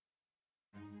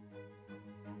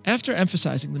After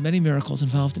emphasizing the many miracles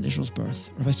involved in Israel's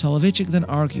birth, Rabbi Soloveitchik then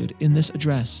argued in this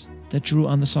address that drew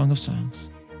on the Song of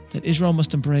Songs that Israel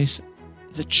must embrace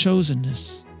the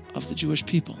chosenness of the Jewish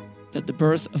people that the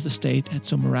birth of the state had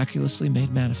so miraculously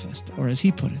made manifest, or as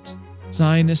he put it,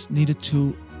 Zionists needed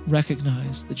to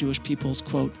recognize the Jewish people's,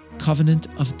 quote, covenant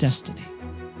of destiny,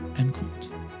 end quote.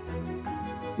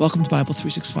 Welcome to Bible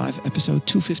 365, episode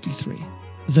 253,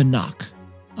 The Knock.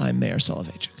 I'm Meir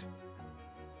Soloveitchik.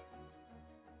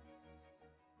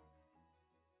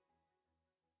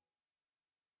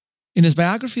 In his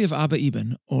biography of Abba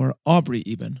Eban, or Aubrey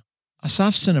Eban,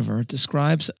 Asaf Sinover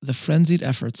describes the frenzied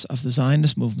efforts of the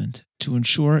Zionist movement to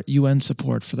ensure UN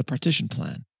support for the partition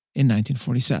plan in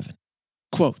 1947.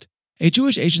 Quote, a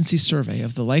Jewish agency survey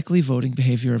of the likely voting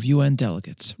behavior of UN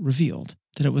delegates revealed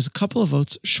that it was a couple of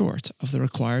votes short of the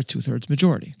required two-thirds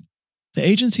majority. The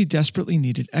agency desperately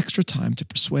needed extra time to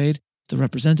persuade the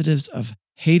representatives of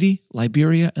Haiti,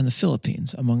 Liberia, and the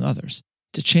Philippines, among others,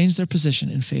 to change their position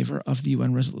in favor of the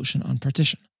UN resolution on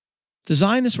partition. The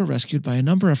Zionists were rescued by a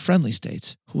number of friendly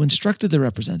states who instructed their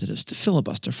representatives to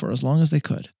filibuster for as long as they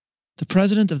could. The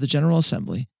president of the General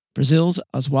Assembly, Brazil's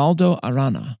Oswaldo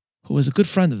Arana, who was a good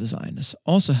friend of the Zionists,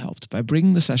 also helped by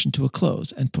bringing the session to a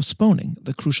close and postponing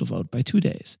the crucial vote by 2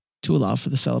 days to allow for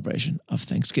the celebration of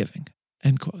Thanksgiving,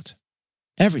 end quote.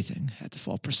 Everything had to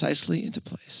fall precisely into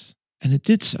place, and it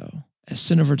did so, as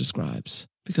Sinover describes,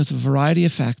 because of a variety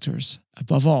of factors,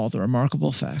 above all the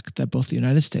remarkable fact that both the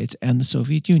United States and the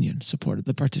Soviet Union supported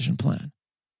the partition plan.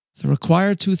 The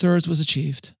required two-thirds was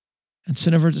achieved, and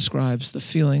Sinover describes the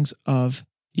feelings of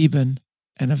Eban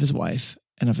and of his wife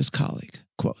and of his colleague.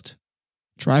 Quote,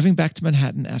 driving back to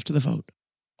Manhattan after the vote,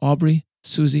 Aubrey,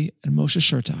 Susie, and Moshe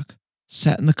Shertok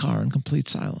sat in the car in complete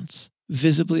silence,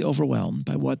 visibly overwhelmed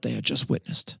by what they had just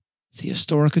witnessed. The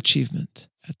historic achievement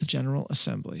at the General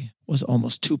Assembly was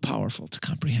almost too powerful to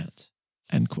comprehend.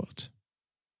 End quote.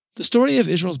 The story of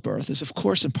Israel's birth is, of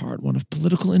course, in part one of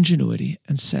political ingenuity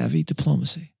and savvy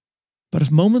diplomacy. But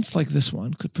if moments like this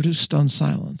one could produce stunned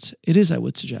silence, it is, I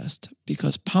would suggest,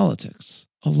 because politics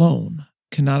alone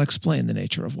cannot explain the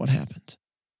nature of what happened.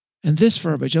 And this,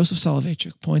 for Rabbi Joseph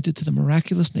Soloveitchik, pointed to the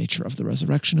miraculous nature of the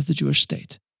resurrection of the Jewish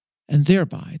state, and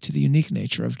thereby to the unique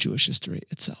nature of Jewish history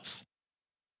itself.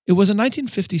 It was in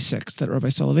 1956 that Rabbi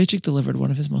Soloveitchik delivered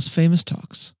one of his most famous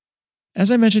talks.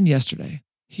 As I mentioned yesterday,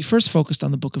 he first focused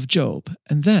on the book of Job,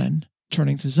 and then,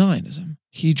 turning to Zionism,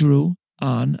 he drew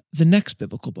on the next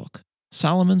biblical book,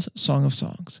 Solomon's Song of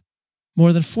Songs.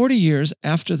 More than 40 years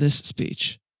after this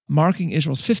speech, marking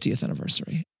Israel's 50th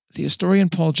anniversary, the historian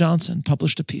Paul Johnson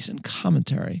published a piece in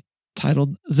Commentary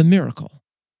titled The Miracle,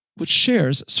 which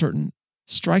shares certain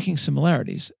striking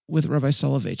similarities with Rabbi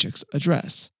Soloveitchik's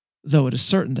address, though it is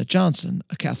certain that Johnson,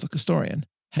 a Catholic historian,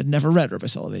 had never read Rabbi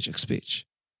Soloveitchik's speech.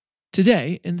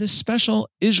 Today, in this special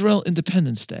Israel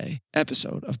Independence Day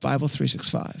episode of Bible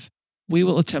 365, we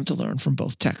will attempt to learn from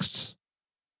both texts.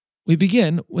 We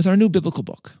begin with our new biblical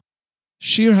book.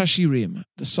 Shir HaShirim,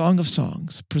 the Song of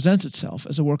Songs, presents itself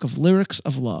as a work of lyrics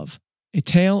of love, a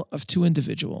tale of two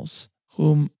individuals,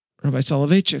 whom Rabbi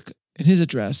Soloveitchik, in his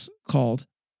address, called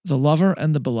the lover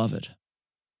and the beloved.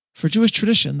 For Jewish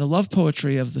tradition, the love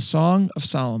poetry of the Song of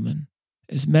Solomon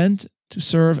is meant to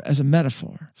serve as a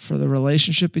metaphor for the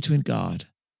relationship between God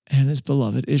and his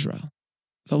beloved Israel.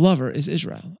 The lover is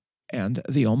Israel, and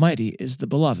the Almighty is the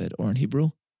beloved, or in Hebrew,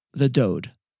 the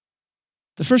Dode.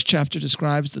 The first chapter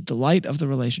describes the delight of the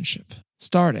relationship,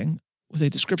 starting with a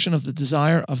description of the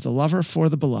desire of the lover for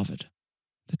the beloved.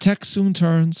 The text soon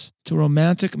turns to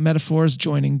romantic metaphors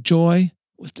joining joy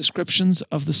with descriptions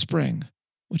of the spring,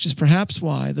 which is perhaps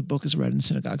why the book is read in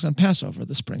synagogues on Passover,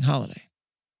 the spring holiday.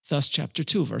 Thus, chapter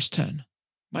 2, verse 10.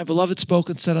 My beloved spoke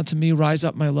and said unto me, rise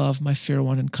up, my love, my fair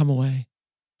one, and come away.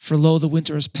 For lo, the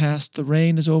winter is past, the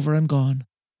rain is over and gone.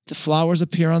 The flowers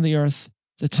appear on the earth,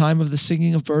 the time of the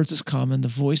singing of birds is come, and the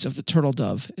voice of the turtle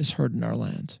dove is heard in our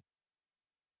land.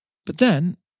 But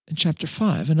then, in chapter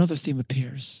 5, another theme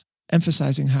appears,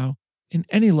 emphasizing how, in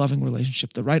any loving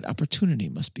relationship, the right opportunity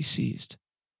must be seized.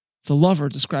 The lover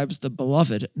describes the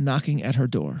beloved knocking at her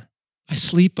door. I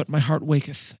sleep, but my heart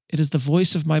waketh. It is the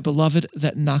voice of my beloved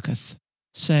that knocketh,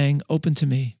 saying, open to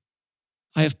me.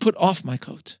 I have put off my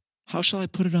coat. How shall I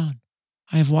put it on?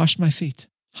 I have washed my feet.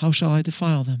 How shall I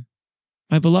defile them?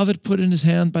 My beloved put in his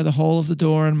hand by the hole of the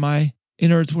door, and my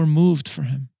innards were moved for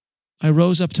him. I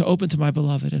rose up to open to my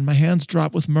beloved, and my hands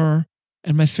dropped with myrrh,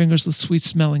 and my fingers with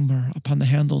sweet-smelling myrrh upon the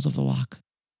handles of the lock.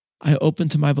 I opened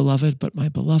to my beloved, but my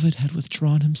beloved had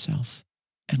withdrawn himself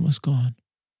and was gone.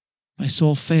 My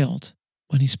soul failed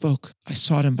when he spoke. I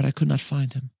sought him, but I could not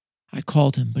find him. I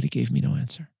called him, but he gave me no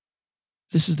answer.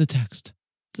 This is the text.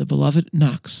 The beloved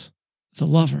knocks. The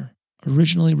lover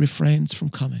originally refrains from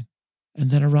coming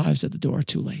and then arrives at the door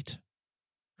too late.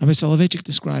 Rabbi Soloveitchik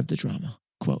described the drama,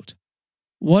 quote,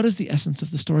 "What is the essence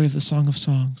of the story of the Song of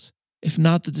Songs, if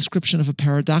not the description of a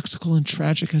paradoxical and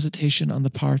tragic hesitation on the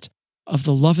part of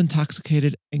the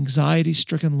love-intoxicated,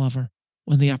 anxiety-stricken lover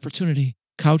when the opportunity,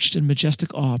 couched in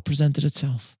majestic awe, presented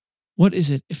itself? What is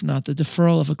it, if not the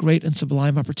deferral of a great and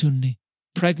sublime opportunity,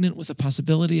 pregnant with a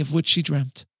possibility of which she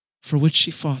dreamt, for which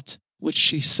she fought, which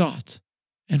she sought,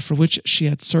 and for which she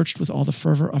had searched with all the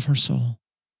fervor of her soul?"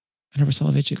 And Rabbi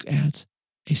Soloveitchik adds,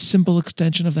 "A simple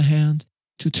extension of the hand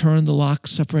to turn the lock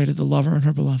separated the lover and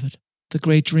her beloved, the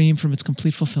great dream from its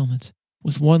complete fulfillment.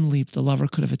 With one leap, the lover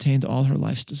could have attained all her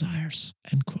life's desires."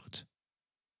 End quote.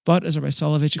 But, as Rabbi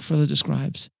Soloveitchik further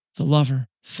describes, the lover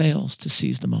fails to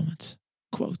seize the moment.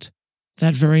 Quote,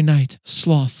 "That very night,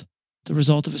 sloth, the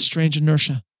result of a strange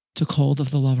inertia, took hold of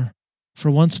the lover.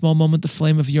 For one small moment, the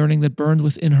flame of yearning that burned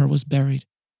within her was buried.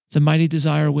 The mighty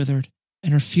desire withered,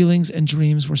 and her feelings and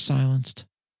dreams were silenced.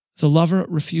 The lover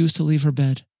refused to leave her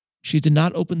bed. She did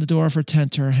not open the door of her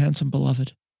tent to her handsome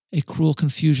beloved. A cruel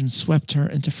confusion swept her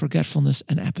into forgetfulness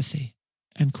and apathy."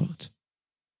 End quote.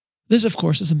 This, of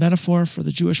course, is a metaphor for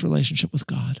the Jewish relationship with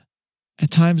God.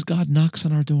 At times, God knocks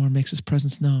on our door and makes his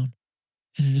presence known,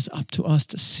 and it is up to us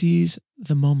to seize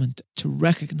the moment to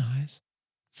recognize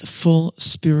the full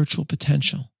spiritual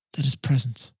potential that is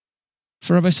present.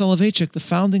 For Rabbi Soloveitchik, the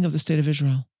founding of the State of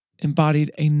Israel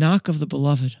embodied a knock of the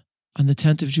beloved on the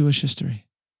tent of Jewish history,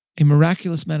 a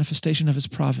miraculous manifestation of his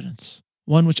providence,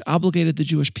 one which obligated the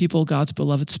Jewish people, God's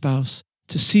beloved spouse,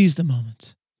 to seize the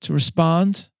moment, to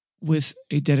respond with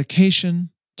a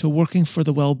dedication to working for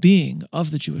the well-being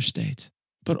of the Jewish state,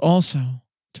 but also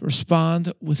to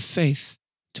respond with faith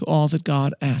to all that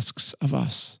God asks of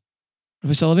us.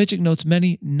 Rabbi Soloveitchik notes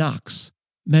many knocks,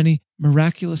 many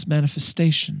miraculous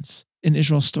manifestations in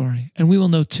Israel's story, and we will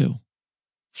note two.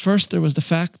 First, there was the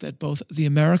fact that both the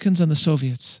Americans and the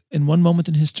Soviets, in one moment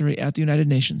in history at the United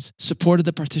Nations, supported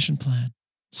the partition plan,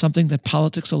 something that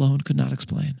politics alone could not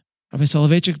explain. Rabbi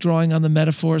Soloveitchik, drawing on the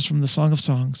metaphors from the Song of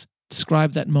Songs,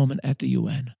 described that moment at the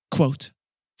UN. Quote,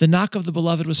 "The knock of the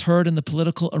beloved was heard in the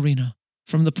political arena.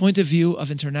 From the point of view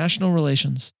of international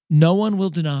relations, no one will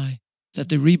deny that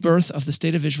the rebirth of the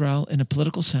State of Israel in a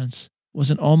political sense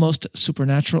was an almost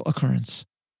supernatural occurrence.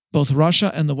 Both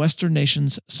Russia and the Western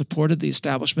nations supported the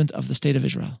establishment of the State of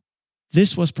Israel.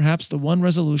 This was perhaps the one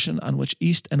resolution on which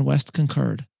East and West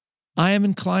concurred. I am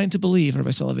inclined to believe,"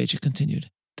 Rabbi Soloveitchik continued,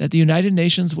 "that the United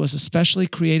Nations was especially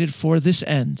created for this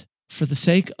end, for the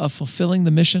sake of fulfilling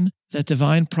the mission that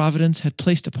divine providence had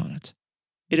placed upon it.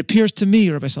 It appears to me,"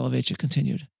 Rabbi Soloveitchik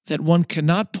continued, "that one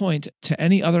cannot point to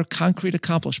any other concrete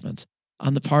accomplishment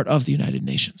on the part of the United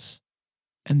Nations."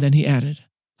 And then he added,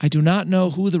 "I do not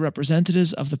know who the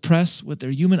representatives of the press with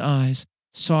their human eyes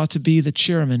saw to be the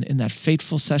chairman in that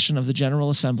fateful session of the General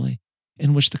Assembly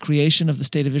in which the creation of the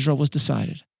State of Israel was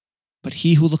decided. But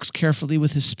he who looks carefully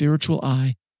with his spiritual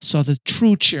eye saw the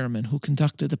true chairman who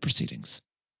conducted the proceedings,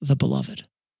 the beloved."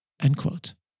 End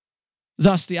quote.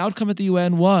 Thus, the outcome at the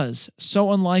UN was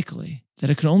so unlikely that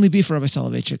it could only be for Rabbi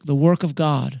Soloveitchik, the work of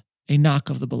God, a knock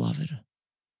of the beloved.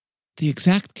 The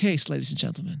exact case, ladies and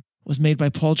gentlemen, was made by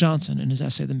Paul Johnson in his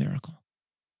essay, The Miracle.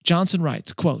 Johnson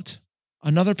writes, quote,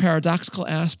 "Another paradoxical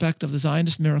aspect of the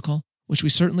Zionist miracle, which we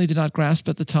certainly did not grasp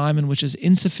at the time and which is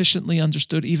insufficiently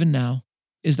understood even now,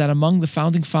 is that among the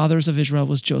founding fathers of Israel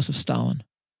was Joseph Stalin.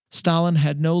 Stalin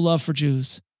had no love for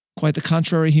Jews. Quite the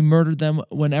contrary, he murdered them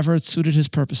whenever it suited his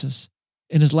purposes.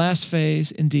 In his last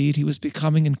phase, indeed, he was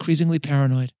becoming increasingly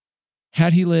paranoid.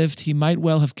 Had he lived, he might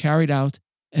well have carried out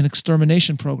an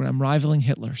extermination program rivaling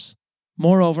Hitler's.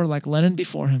 Moreover, like Lenin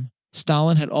before him,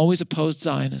 Stalin had always opposed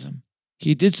Zionism.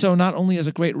 He did so not only as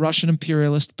a great Russian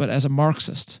imperialist, but as a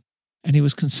Marxist, and he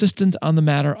was consistent on the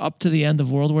matter up to the end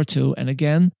of World War II and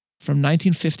again from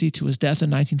 1950 to his death in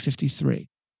 1953.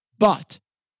 But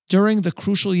during the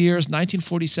crucial years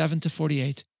 1947 to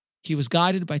 48, he was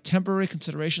guided by temporary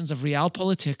considerations of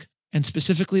realpolitik and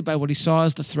specifically by what he saw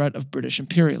as the threat of British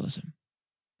imperialism.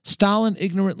 Stalin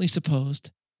ignorantly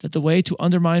supposed that the way to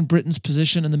undermine Britain's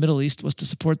position in the Middle East was to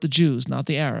support the Jews, not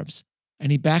the Arabs,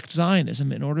 and he backed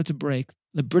Zionism in order to break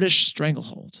the British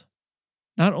stranglehold.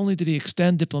 Not only did he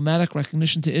extend diplomatic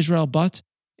recognition to Israel, but,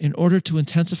 in order to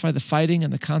intensify the fighting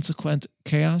and the consequent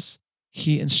chaos,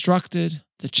 he instructed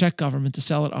the Czech government to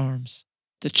sell it arms.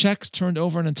 The Czechs turned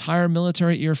over an entire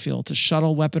military airfield to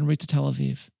shuttle weaponry to Tel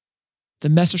Aviv. The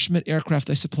Messerschmitt aircraft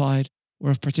they supplied were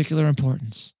of particular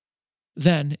importance.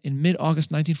 Then, in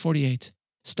mid-August 1948,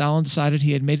 Stalin decided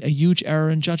he had made a huge error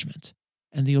in judgment,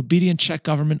 and the obedient Czech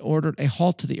government ordered a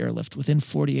halt to the airlift within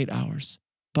 48 hours.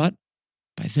 But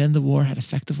by then the war had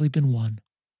effectively been won.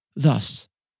 Thus,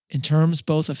 in terms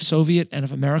both of Soviet and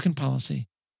of American policy,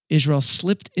 Israel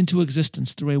slipped into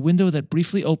existence through a window that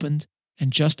briefly opened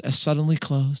and just as suddenly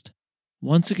closed.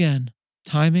 Once again,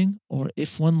 timing, or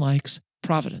if one likes,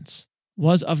 providence,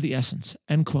 was of the essence,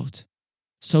 end quote.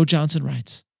 So Johnson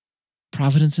writes,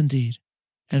 providence indeed.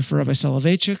 And for Rabbi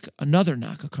Soloveitchik, another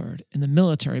knock occurred in the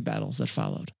military battles that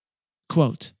followed.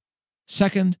 Quote,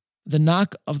 second, the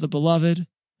knock of the beloved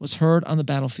was heard on the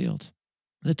battlefield.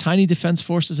 The tiny defense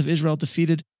forces of Israel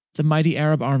defeated the mighty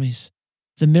Arab armies.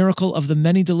 The miracle of the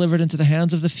many delivered into the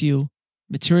hands of the few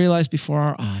materialized before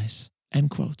our eyes, end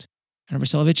quote. And Rabbi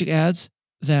Soloveitchik adds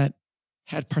that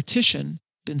had partition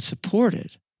been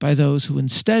supported by those who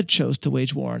instead chose to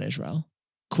wage war on Israel,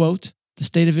 quote, the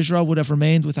state of Israel would have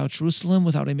remained without Jerusalem,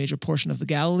 without a major portion of the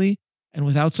Galilee, and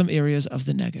without some areas of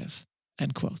the Negev,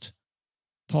 end quote.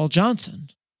 Paul Johnson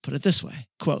put it this way,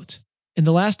 quote, in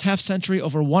the last half century,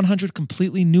 over 100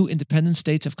 completely new independent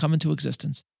states have come into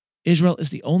existence. Israel is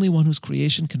the only one whose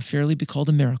creation can fairly be called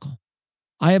a miracle.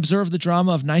 I observed the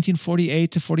drama of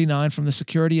 1948 to 49 from the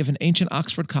security of an ancient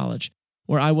Oxford college,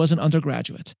 where I was an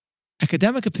undergraduate.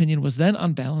 Academic opinion was then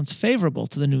on balance favorable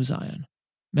to the New Zion.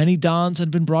 Many dons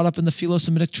had been brought up in the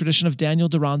Philo-Semitic tradition of Daniel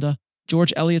Deronda,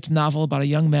 George Eliot's novel about a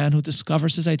young man who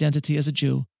discovers his identity as a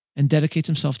Jew and dedicates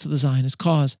himself to the Zionist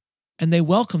cause, and they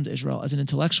welcomed Israel as an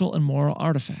intellectual and moral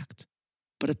artifact.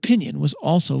 But opinion was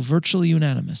also virtually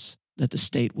unanimous that the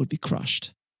state would be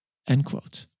crushed, end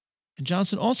quote. And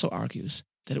Johnson also argues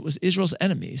that it was Israel's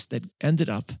enemies that ended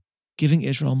up giving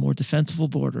Israel more defensible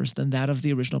borders than that of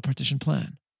the original partition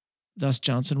plan. Thus,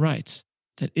 Johnson writes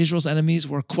that Israel's enemies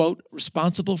were, quote,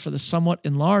 responsible for the somewhat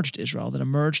enlarged Israel that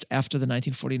emerged after the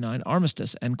 1949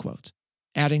 armistice, end quote,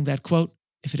 adding that, quote,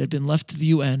 if it had been left to the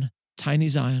UN, tiny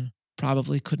Zion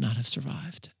probably could not have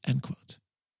survived, end quote.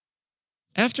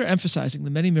 After emphasizing the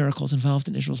many miracles involved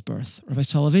in Israel's birth, Rabbi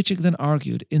Soloveitchik then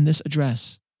argued in this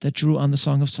address that drew on the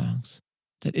Song of Songs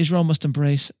that Israel must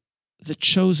embrace the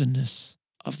chosenness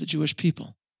of the Jewish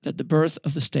people that the birth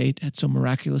of the state had so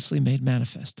miraculously made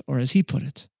manifest, or as he put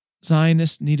it,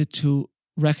 Zionists needed to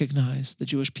recognize the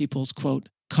Jewish people's, quote,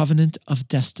 covenant of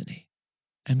destiny,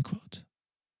 end quote.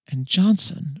 And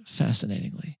Johnson,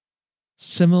 fascinatingly,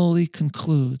 similarly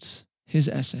concludes his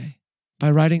essay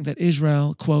by writing that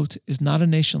Israel, quote, is not a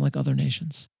nation like other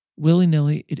nations.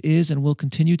 Willy-nilly, it is and will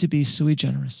continue to be sui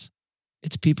generis,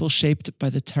 its people shaped by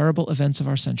the terrible events of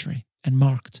our century and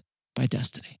marked by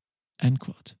destiny, end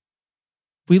quote.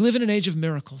 We live in an age of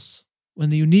miracles, when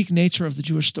the unique nature of the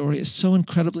Jewish story is so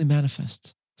incredibly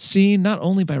manifest, seen not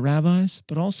only by rabbis,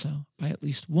 but also by at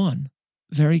least one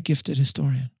very gifted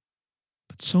historian.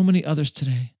 But so many others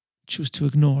today choose to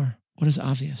ignore what is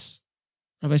obvious.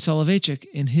 Rabbi Soloveitchik,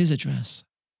 in his address,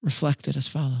 reflected as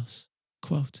follows,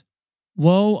 quote,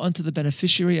 woe unto the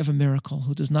beneficiary of a miracle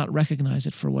who does not recognize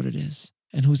it for what it is,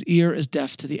 and whose ear is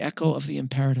deaf to the echo of the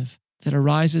imperative that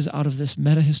arises out of this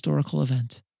meta-historical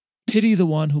event. Pity the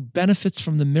one who benefits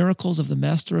from the miracles of the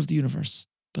Master of the universe,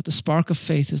 but the spark of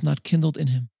faith is not kindled in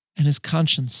him, and his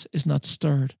conscience is not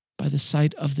stirred by the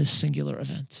sight of this singular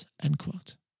event, end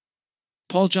quote.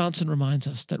 Paul Johnson reminds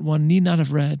us that one need not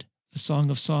have read the Song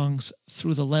of Songs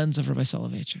through the lens of Rabbi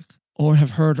Soloveitchik, or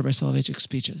have heard Rabbi Soloveitchik's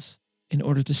speeches in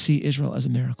order to see Israel as a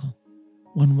miracle.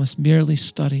 One must merely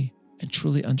study and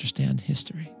truly understand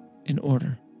history in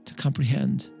order to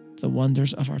comprehend the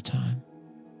wonders of our time.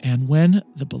 And when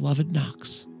the beloved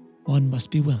knocks, one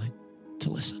must be willing to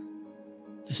listen.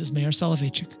 This is Meir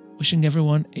Soloveitchik, wishing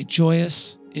everyone a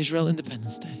joyous Israel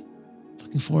Independence Day.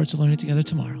 Looking forward to learning together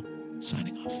tomorrow.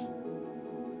 Signing off.